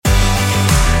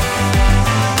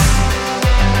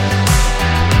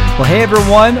Well, hey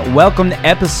everyone, welcome to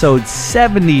episode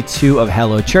 72 of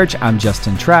Hello Church. I'm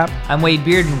Justin Trapp. I'm Wade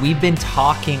Bearden. We've been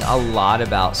talking a lot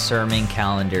about sermon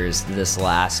calendars this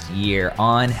last year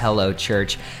on Hello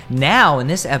Church. Now, in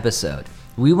this episode,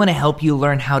 we want to help you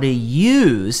learn how to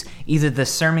use either the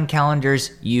sermon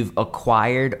calendars you've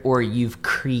acquired or you've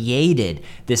created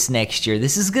this next year.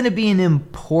 This is going to be an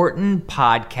important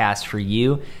podcast for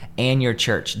you and your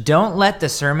church. Don't let the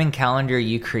sermon calendar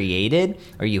you created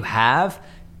or you have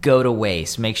go to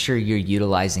waste. Make sure you're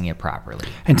utilizing it properly.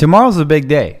 And tomorrow's a big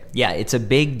day. Yeah, it's a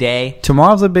big day.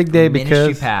 Tomorrow's a big day because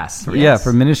Ministry Pass. Yes. Yeah,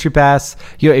 for Ministry Pass.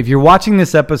 If you're watching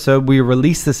this episode, we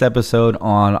released this episode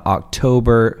on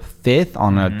October 5th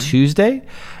on a Tuesday.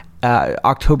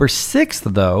 October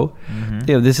 6th, though,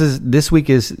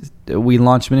 we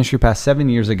launched Ministry Pass 7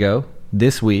 years ago.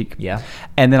 This week. Yeah.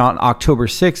 And then on October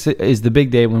 6th is the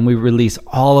big day when we release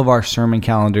all of our sermon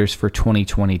calendars for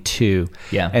 2022.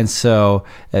 Yeah. And so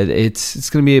it's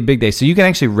going to be a big day. So you can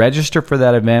actually register for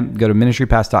that event. Go to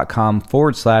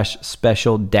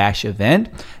ministrypass.com/special-event.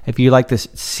 If you'd like to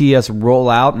see us roll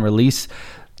out and release,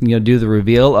 do the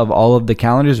reveal of all of the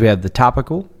calendars, we have the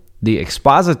topical, the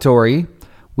expository,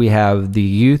 we have the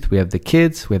youth, we have the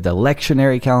kids, we have the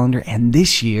lectionary calendar. And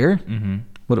this year...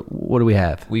 What do we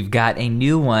have? We've got a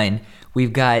new one.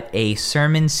 We've got a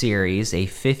sermon series, a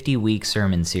 50-week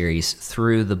sermon series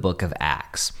through the book of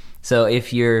Acts. So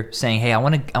if you're saying, hey, I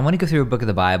want to go through a book of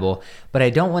the Bible, but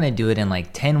I don't want to do it in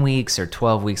like 10 weeks or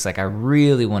 12 weeks, like I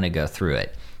really want to go through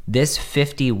it. This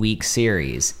 50-week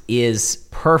series is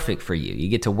perfect for you. You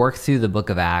get to work through the book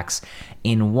of Acts.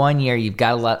 In 1 year, you've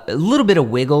got a little bit of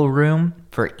wiggle room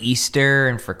for Easter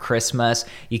and for Christmas.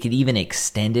 You could even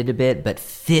extend it a bit, but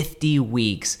 50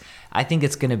 weeks, I think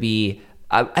it's going to be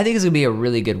a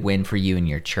really good win for you and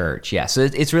your church. Yeah, so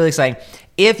it's really exciting.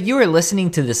 If you are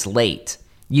listening to this late,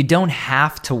 you don't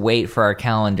have to wait for our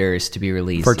calendars to be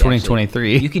released. For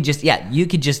 2023. You could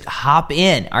just hop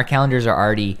in. Our calendars are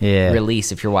already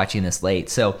released if you're watching this late.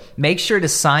 So make sure to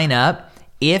sign up.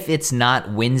 If it's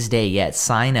not Wednesday yet,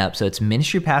 sign up. So it's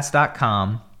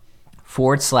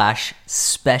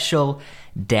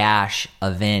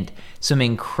ministrypass.com/special-event. Some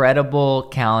incredible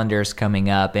calendars coming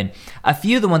up. And a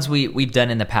few of the ones we've done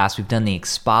in the past, we've done the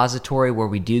expository where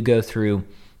we do go through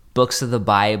books of the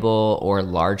Bible or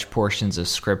large portions of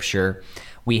Scripture.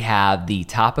 We have the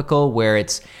topical where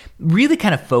it's really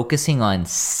kind of focusing on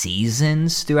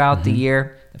seasons throughout the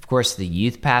year. Of course, the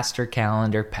youth pastor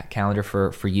calendar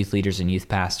for youth leaders and youth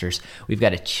pastors. We've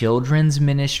got a children's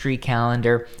ministry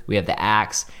calendar. We have the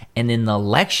Acts, and then the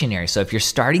lectionary. So if you're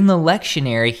starting the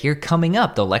lectionary here coming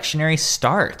up, the lectionary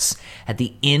starts at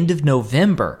the end of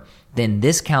November. Then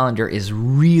this calendar is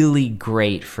really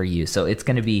great for you. So it's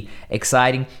going to be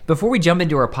exciting. Before we jump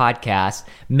into our podcast,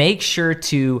 make sure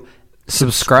to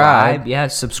subscribe. Yeah,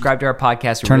 subscribe to our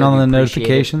podcast. Turn on the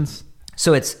notifications.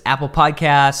 So it's Apple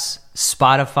Podcasts,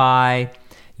 Spotify,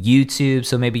 YouTube.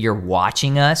 So maybe you're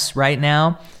watching us right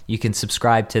now. You can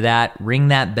subscribe to that, ring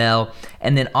that bell.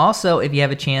 And then also, if you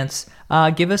have a chance,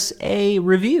 give us a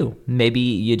review. Maybe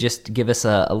you just give us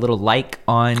a little like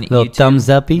on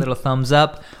YouTube. Little thumbs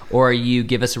up. Or you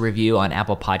give us a review on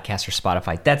Apple Podcasts or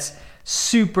Spotify. That's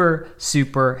super,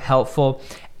 super helpful.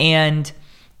 And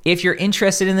if you're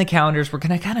interested in the calendars, we're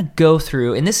going to kind of go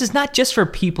through, and this is not just for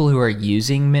people who are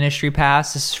using Ministry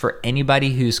Pass. This is for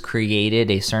anybody who's created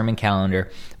a sermon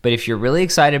calendar. But if you're really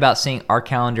excited about seeing our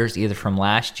calendars either from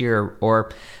last year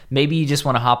or maybe you just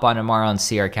want to hop on tomorrow and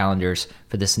see our calendars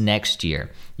for this next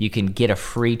year, you can get a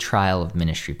free trial of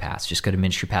Ministry Pass. Just go to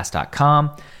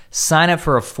ministrypass.com, sign up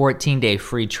for a 14-day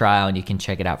free trial, and you can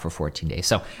check it out for 14 days.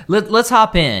 So let's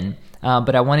hop in.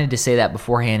 But I wanted to say that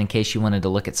beforehand in case you wanted to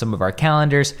look at some of our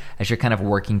calendars as you're kind of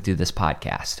working through this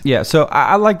podcast. Yeah, so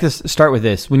I like to start with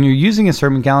this. When you're using a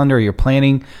sermon calendar or you're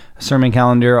planning a sermon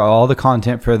calendar, all the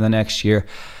content for the next year,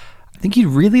 I think you'd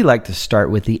really like to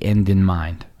start with the end in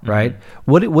mind, right?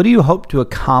 What do you hope to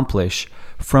accomplish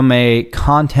from a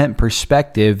content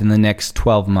perspective in the next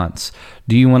 12 months?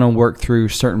 Do you want to work through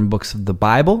certain books of the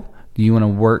Bible? Do you want to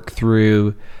work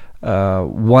through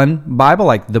one Bible,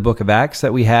 like the book of Acts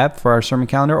that we have for our sermon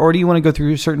calendar, or do you want to go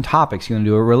through certain topics? You want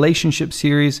to do a relationship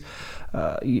series,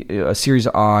 a series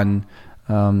on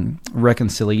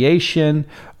reconciliation,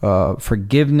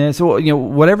 forgiveness,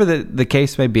 whatever the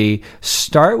case may be.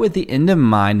 Start with the end in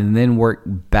mind and then work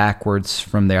backwards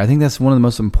from there. I think that's one of the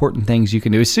most important things you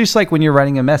can do. It's just like when you're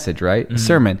writing a message, right? A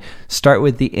sermon. Start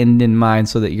with the end in mind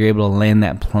so that you're able to land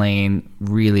that plane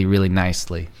really, really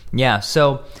nicely. Yeah.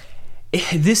 So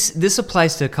This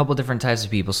applies to a couple different types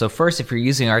of people. So first, if you're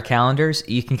using our calendars,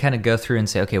 you can kind of go through and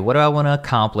say, okay, what do I want to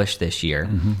accomplish this year?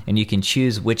 And you can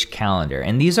choose which calendar.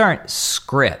 And these aren't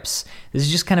scripts. This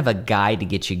is just kind of a guide to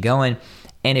get you going.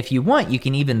 And if you want, you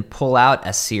can even pull out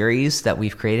a series that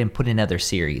we've created and put another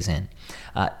series in.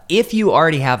 If you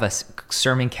already have a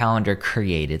sermon calendar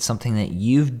created, something that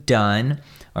you've done,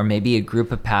 or maybe a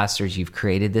group of pastors, you've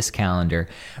created this calendar,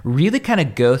 really kind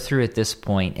of go through at this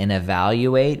point and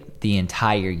evaluate the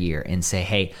entire year and say,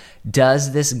 hey,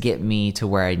 does this get me to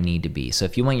where I need to be? So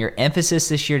if you want your emphasis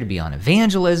this year to be on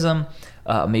evangelism,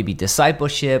 maybe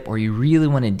discipleship, or you really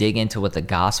want to dig into what the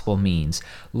gospel means,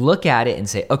 look at it and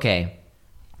say, okay,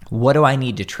 what do I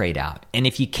need to trade out? And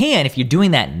if you're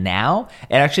doing that now,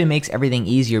 it actually makes everything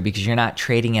easier because you're not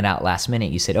trading it out last minute.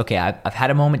 You said, okay, I've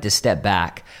had a moment to step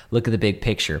back, look at the big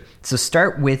picture. So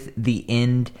start with the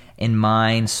end in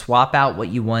mind, swap out what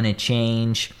you want to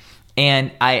change.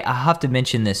 And I have to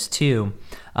mention this too.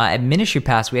 At Ministry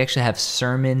Pass, we actually have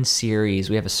sermon series.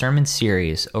 We have a sermon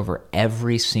series over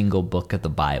every single book of the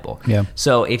Bible. Yeah.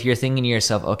 So if you're thinking to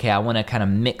yourself, okay, I want to kind of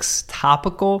mix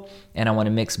topical and I want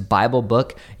to mix Bible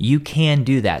book, you can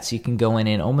do that. So you can go in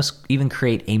and almost even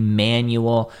create a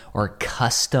manual or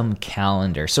custom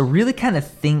calendar. So really kind of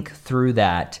think through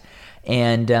that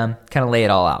and kind of lay it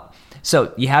all out.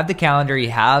 So you have the calendar,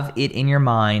 you have it in your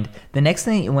mind. The next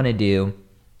thing that you want to do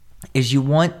is you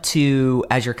want to,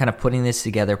 as you're kind of putting this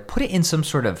together, put it in some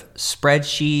sort of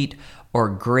spreadsheet or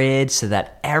grid so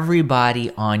that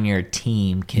everybody on your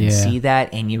team can see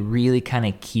that and you really kind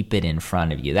of keep it in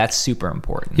front of you. That's super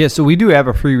important. Yeah, so we do have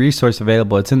a free resource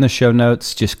available. It's in the show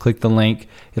notes. Just click the link.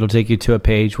 It'll take you to a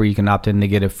page where you can opt in to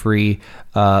get a free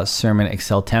sermon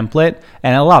Excel template.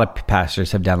 And a lot of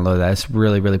pastors have downloaded that. It's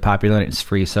really, really popular and it's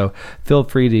free. So feel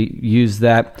free to use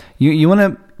that. You want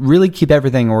to really keep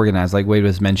everything organized, like Wade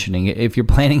was mentioning. If you're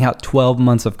planning out 12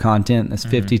 months of content, that's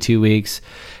 52 weeks,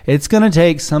 it's going to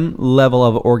take some level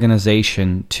of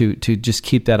organization to just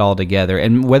keep that all together.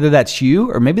 And whether that's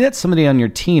you or maybe that's somebody on your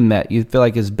team that you feel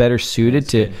like is better suited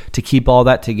to keep all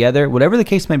that together, whatever the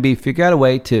case may be, figure out a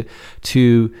way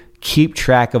to keep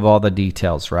track of all the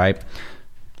details, right?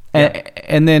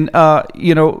 And then, as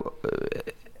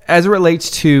it relates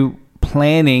to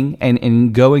planning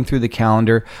and going through the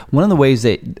calendar, one of the ways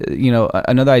that,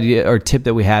 another idea or tip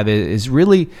that we have is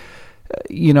really,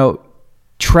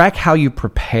 track how you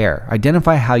prepare,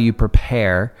 identify how you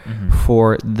prepare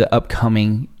for the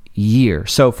upcoming year.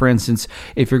 So for instance,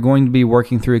 if you're going to be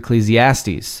working through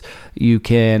Ecclesiastes, you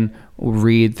can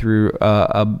read through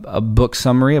a book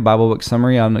summary, a Bible book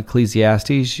summary on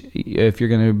Ecclesiastes. If you're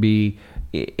going to be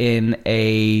in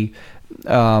a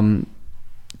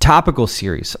topical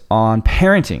series on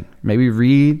parenting, maybe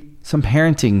read some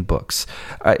parenting books.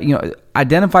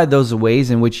 Identify those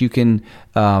ways in which you can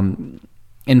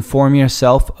inform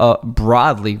yourself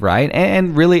broadly, right?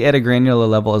 And really at a granular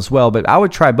level as well. But I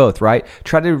would try both, right?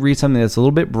 Try to read something that's a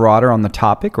little bit broader on the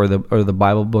topic or the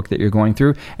Bible book that you're going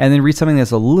through, and then read something that's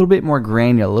a little bit more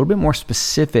granular, a little bit more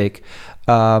specific,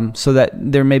 so that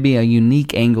there may be a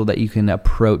unique angle that you can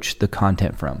approach the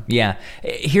content from. Yeah.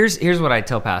 Here's what I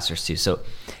tell pastors too. So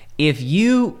if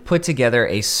you put together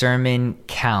a sermon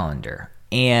calendar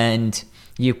and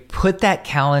you put that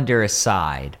calendar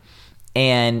aside,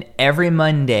 and every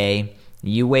Monday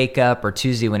you wake up, or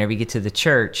Tuesday whenever you get to the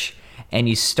church, and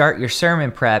you start your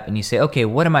sermon prep and you say, okay,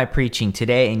 what am I preaching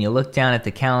today? And you look down at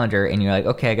the calendar and you're like,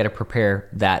 okay, I got to prepare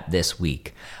that this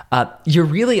week. It's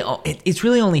really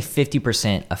only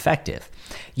 50% effective.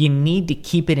 You need to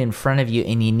keep it in front of you,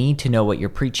 and you need to know what you're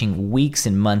preaching weeks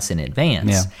and months in advance.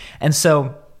 Yeah. And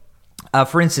so,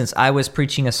 for instance, I was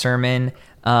preaching a sermon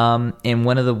in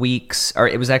one of the weeks, or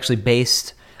it was actually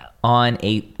based on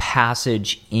a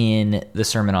passage in the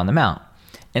Sermon on the Mount.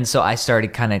 And so I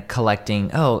started kind of collecting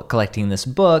this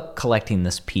book, collecting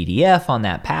this PDF on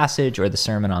that passage or the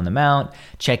Sermon on the Mount,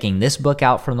 checking this book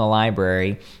out from the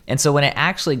library. And so when it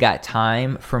actually got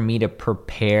time for me to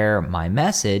prepare my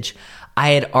message, I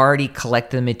had already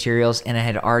collected the materials and I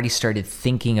had already started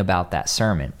thinking about that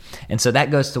sermon. And so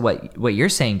that goes to what you're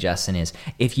saying, Justin, is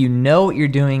if you know what you're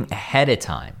doing ahead of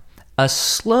time,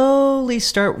 slowly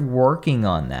start working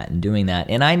on that and doing that.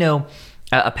 And I know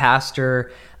a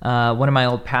pastor, one of my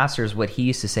old pastors, what he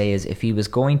used to say is if he was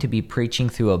going to be preaching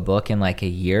through a book in like a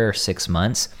year or 6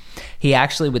 months, he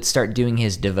actually would start doing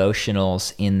his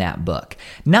devotionals in that book.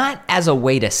 Not as a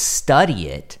way to study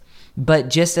it, but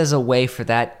just as a way for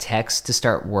that text to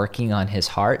start working on his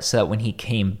heart, so that when he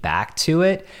came back to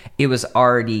it, it was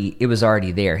already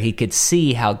there. He could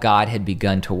see how God had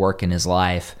begun to work in his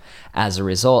life as a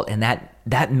result, and that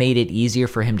that made it easier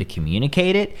for him to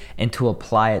communicate it and to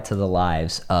apply it to the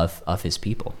lives of his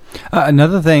people.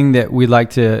 Another thing that we'd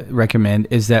like to recommend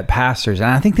is that pastors,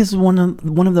 and I think this is one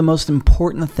of the most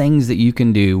important things that you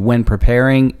can do when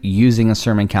preparing using a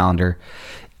sermon calendar,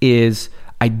 is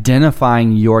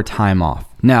identifying your time off.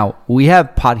 Now, we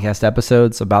have podcast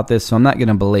episodes about this, so I'm not going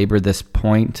to belabor this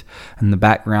point and the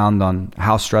background on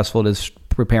how stressful it is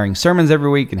preparing sermons every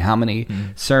week and how many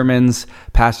sermons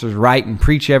pastors write and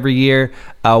preach every year.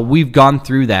 We've gone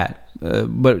through that,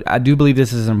 but I do believe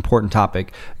this is an important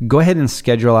topic. Go ahead and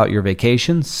schedule out your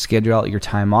vacations, schedule out your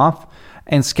time off,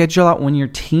 and schedule out when your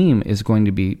team is going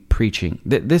to be preaching.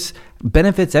 This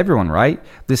benefits everyone, right?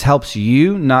 This helps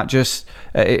you not just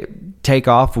take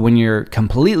off when you're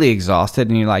completely exhausted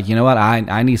and you're like, you know what,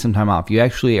 I need some time off. You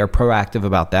actually are proactive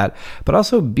about that. But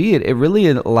also, it really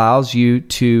allows you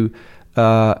to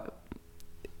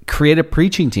create a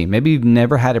preaching team. Maybe you've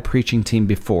never had a preaching team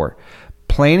before.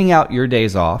 Planning out your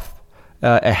days off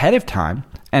ahead of time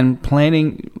and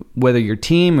planning whether your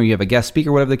team or you have a guest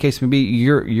speaker, whatever the case may be,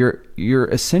 you're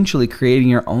essentially creating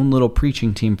your own little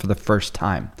preaching team for the first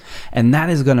time. And that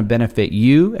is going to benefit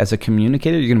you as a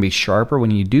communicator. You're going to be sharper when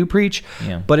you do preach,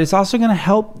 but it's also going to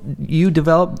help you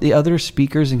develop the other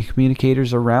speakers and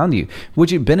communicators around you,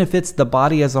 which it benefits the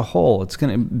body as a whole. It's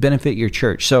going to benefit your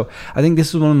church. So I think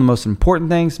this is one of the most important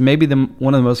things. Maybe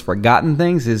one of the most forgotten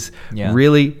things is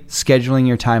really scheduling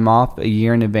your time off a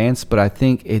year in advance. But I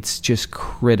think it's just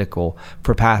critical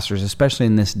for pastors, especially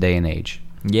in this day and age.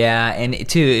 Yeah, and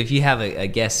too, if you have a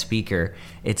guest speaker,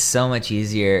 it's so much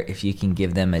easier if you can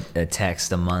give them a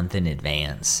text a month in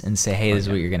advance and say, hey, this is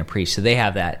what you're going to preach. So they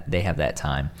have that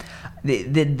time.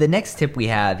 The next tip we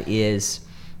have is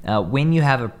when you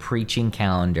have a preaching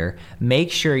calendar,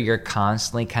 make sure you're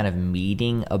constantly kind of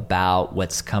meeting about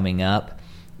what's coming up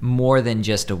more than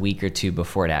just a week or two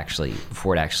before it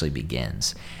actually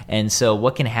begins. And so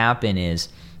what can happen is,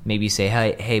 maybe you say,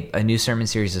 hey, a new sermon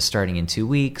series is starting in 2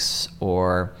 weeks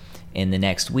or in the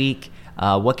next week.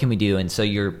 What can we do? And so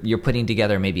you're putting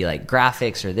together maybe like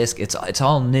graphics or this. It's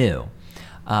all new.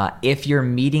 If you're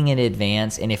meeting in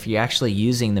advance and if you're actually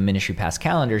using the Ministry Pass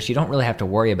calendars, you don't really have to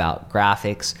worry about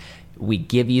graphics. We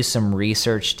give you some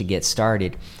research to get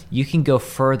started. You can go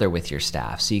further with your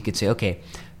staff. So you could say, okay,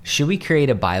 should we create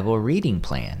a Bible reading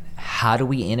plan? How do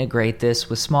we integrate this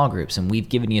with small groups? And we've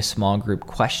given you small group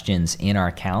questions in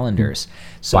our calendars.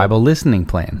 So Bible listening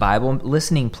plan. Bible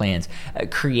listening plans.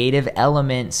 Creative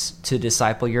elements to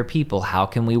disciple your people. How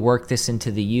can we work this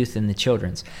into the youth and the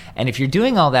children's? And if you're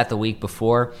doing all that the week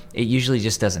before, it usually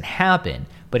just doesn't happen.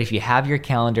 But if you have your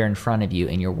calendar in front of you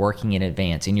and you're working in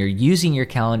advance and you're using your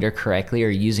calendar correctly or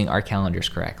using our calendars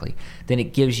correctly, then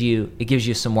it gives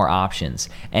you some more options.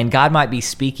 And God might be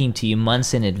speaking to you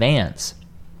months in advance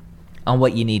on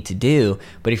what you need to do,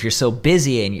 but if you're so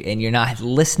busy and you're not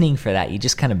listening for that, you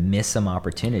just kind of miss some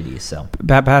opportunities. So,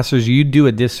 pastors, you do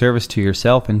a disservice to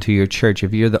yourself and to your church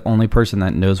if you're the only person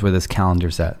that knows where this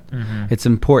calendar's at. Mm-hmm. It's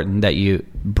important that you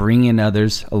bring in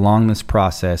others along this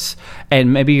process,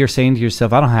 and maybe you're saying to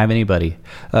yourself, I don't have anybody.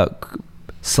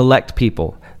 Select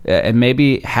people. And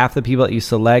maybe half the people that you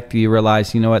select, you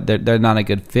realize, you know what, they're not a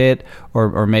good fit,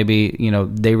 or maybe, you know,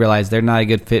 they realize they're not a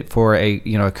good fit for a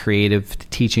creative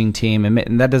teaching team.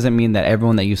 And that doesn't mean that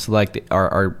everyone that you select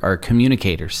are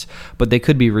communicators, but they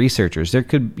could be researchers. There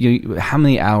could, how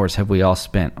many hours have we all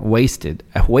spent wasted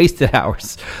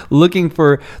hours looking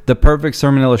for the perfect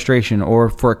sermon illustration or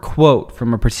for a quote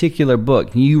from a particular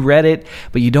book? You read it,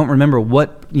 but you don't remember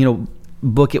what,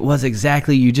 book it was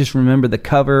exactly. You just remember the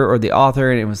cover or the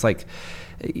author, and it was like,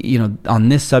 on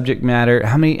this subject matter.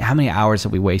 How many hours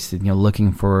have we wasted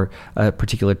looking for a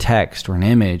particular text or an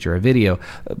image or a video?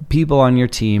 People on your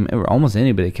team, or almost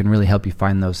anybody, can really help you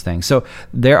find those things. So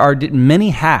there are many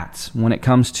hats when it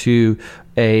comes to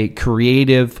a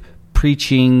creative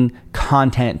preaching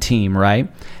content team,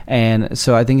 right? And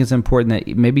so I think it's important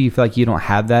that maybe you feel like you don't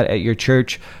have that at your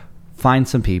church. Find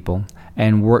some people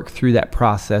and work through that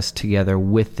process together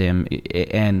with them.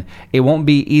 And it won't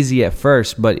be easy at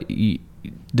first, but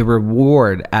the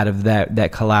reward out of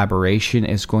that collaboration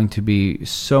is going to be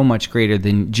so much greater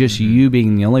than just you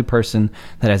being the only person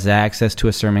that has access to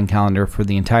a sermon calendar for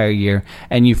the entire year,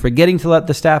 and you forgetting to let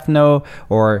the staff know,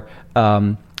 or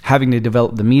having to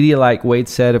develop the media. Like Wade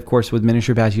said, of course, with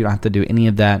Ministry Pass, you don't have to do any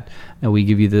of that. And we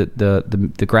give you the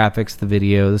graphics, the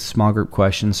video, the small group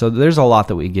questions. So there's a lot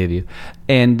that we give you.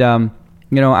 And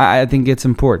I think it's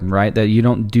important, right, that you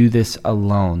don't do this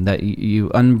alone, that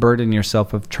you unburden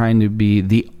yourself of trying to be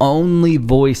the only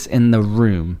voice in the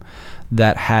room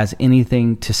that has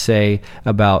anything to say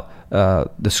about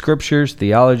the scriptures,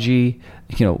 theology,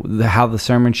 how the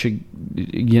sermon should,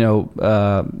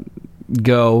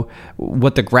 go,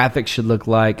 what the graphics should look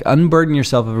like. Unburden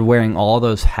yourself of wearing all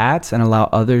those hats and allow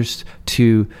others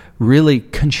to really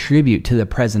contribute to the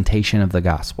presentation of the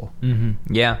gospel.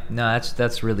 Mm-hmm. Yeah, no,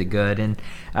 that's really good. And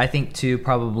I think too,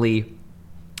 probably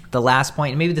the last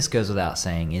point, and maybe this goes without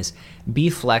saying, is be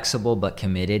flexible but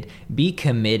committed. Be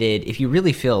committed. If you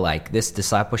really feel like this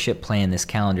discipleship plan, this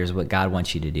calendar is what God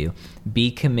wants you to do,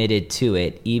 be committed to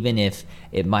it, even if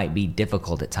it might be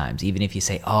difficult at times. Even if you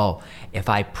say, oh, if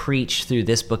I preach through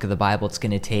this book of the Bible, it's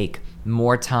going to take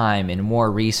more time and more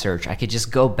research. I could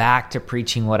just go back to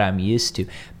preaching what I'm used to.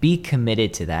 Be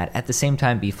committed to that. At the same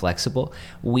time, be flexible.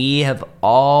 We have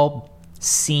all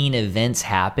seen events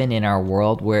happen in our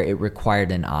world where it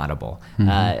required an audible.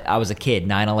 I was a kid,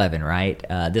 9/11, right?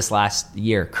 This last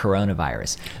year,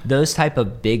 coronavirus. Those type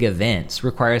of big events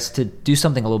require us to do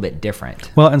something a little bit different.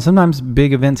 Well, and sometimes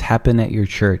big events happen at your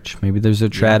church. Maybe there's a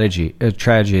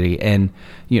tragedy, and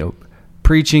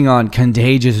preaching on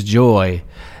contagious joy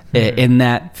in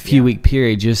that few week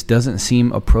period just doesn't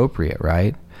seem appropriate,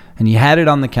 right? And you had it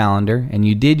on the calendar, and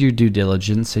you did your due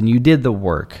diligence, and you did the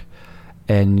work,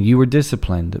 and you were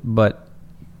disciplined, but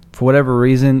for whatever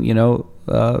reason,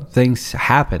 things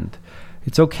happened.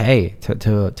 It's okay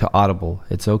to audible.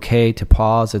 It's okay to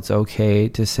pause. It's okay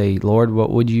to say, Lord,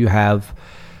 what would you have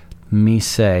me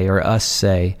say or us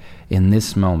say in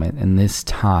this moment, in this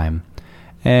time?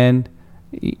 And,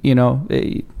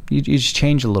 you just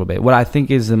change a little bit. What I think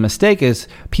is the mistake is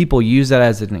people use that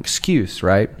as an excuse,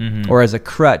 right? Mm-hmm. Or as a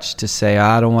crutch to say,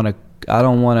 I don't want to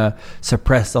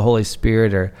suppress the Holy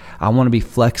Spirit, or I want to be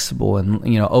flexible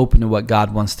and open to what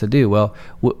God wants to do. Well,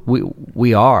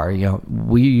 we are.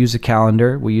 We use a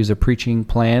calendar, we use a preaching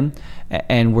plan,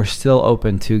 and we're still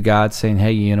open to God saying,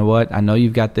 "Hey, you know what? I know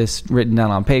you've got this written down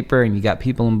on paper, and you got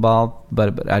people involved,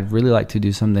 but I'd really like to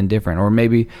do something different." Or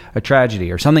maybe a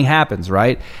tragedy or something happens,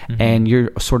 right? Mm-hmm. And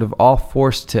you're sort of all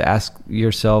forced to ask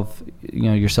yourselves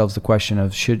the question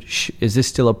of, is this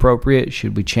still appropriate?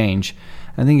 Should we change?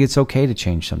 I think it's okay to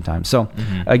change sometimes. So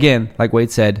again, like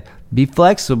Wade said, be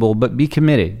flexible, but be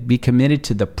committed. Be committed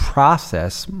to the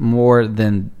process more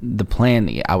than the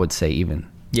plan, I would say, even.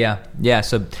 Yeah.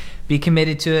 So be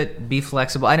committed to it. Be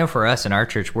flexible. I know for us in our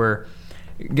church, we're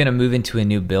going to move into a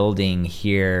new building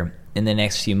here in the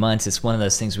next few months. It's one of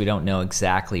those things we don't know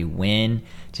exactly when,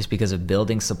 just because of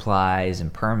building supplies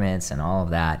and permits and all of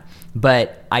that.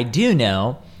 But I do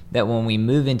know that when we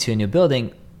move into a new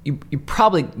building, you're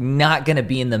probably not going to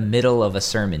be in the middle of a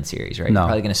sermon series, right? No. You're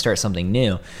probably going to start something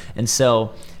new. And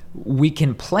so we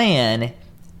can plan,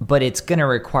 but it's going to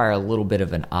require a little bit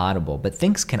of an audible. But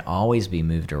things can always be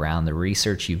moved around. The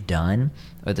research you've done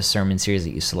or the sermon series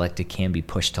that you selected can be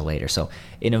pushed to later. So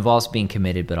it involves being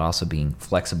committed, but also being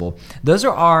flexible. Those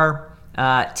are our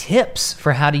tips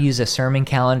for how to use a sermon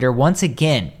calendar. Once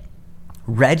again,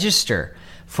 register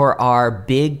for our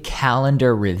big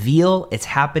calendar reveal. It's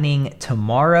happening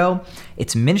tomorrow.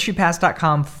 It's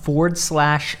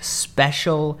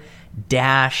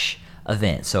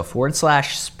ministrypass.com/special-event. So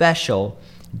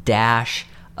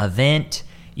 /special-event.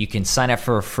 You can sign up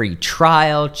for a free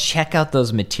trial. Check out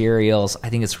those materials. I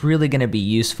think it's really going to be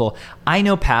useful. I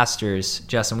know pastors,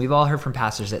 Justin, we've all heard from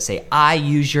pastors that say, I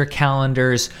use your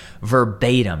calendars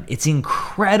verbatim. It's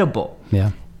incredible.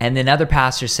 Yeah. And then other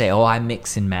pastors say, I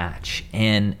mix and match.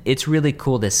 And it's really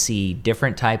cool to see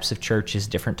different types of churches,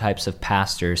 different types of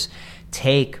pastors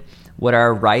take what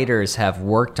our writers have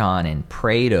worked on and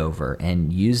prayed over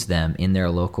and use them in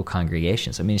their local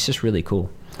congregations. I mean, it's just really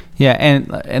cool. Yeah,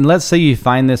 and let's say you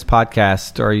find this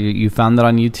podcast or you found it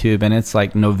on YouTube and it's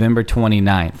like November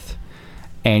 29th.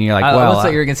 And you're like, well, I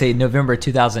thought you were going to say November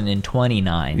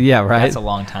 2029. Yeah, right. That's a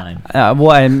long time.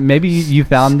 Well, and maybe you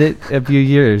found it a few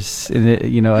years.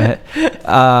 We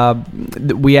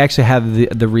actually have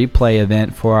the replay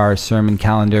event for our sermon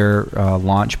calendar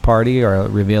launch party or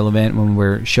reveal event when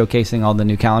we're showcasing all the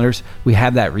new calendars. We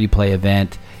have that replay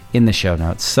event in the show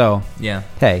notes. So, yeah.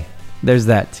 Hey, there's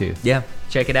that too. Yeah,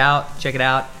 check it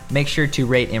out. Make sure to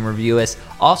rate and review us.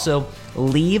 Also,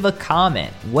 leave a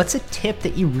comment. What's a tip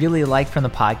that you really like from the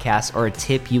podcast or a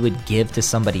tip you would give to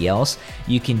somebody else?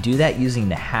 You can do that using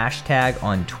the hashtag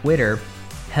on Twitter,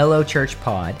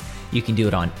 HelloChurchPod. You can do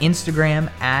it on Instagram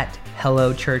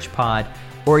 @HelloChurchPod.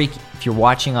 Or if you're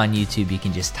watching on YouTube, you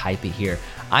can just type it here.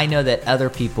 I know that other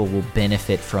people will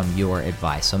benefit from your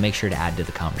advice, so make sure to add to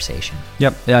the conversation.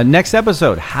 Yep. Next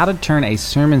episode, how to turn a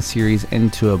sermon series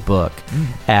into a book.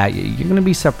 You're going to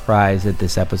be surprised at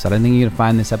this episode. I think you're going to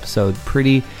find this episode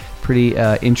pretty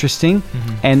pretty interesting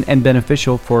and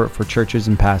beneficial for churches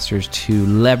and pastors to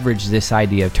leverage this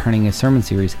idea of turning a sermon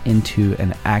series into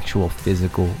an actual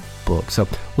physical book. So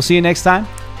we'll see you next time.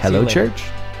 Hello, church.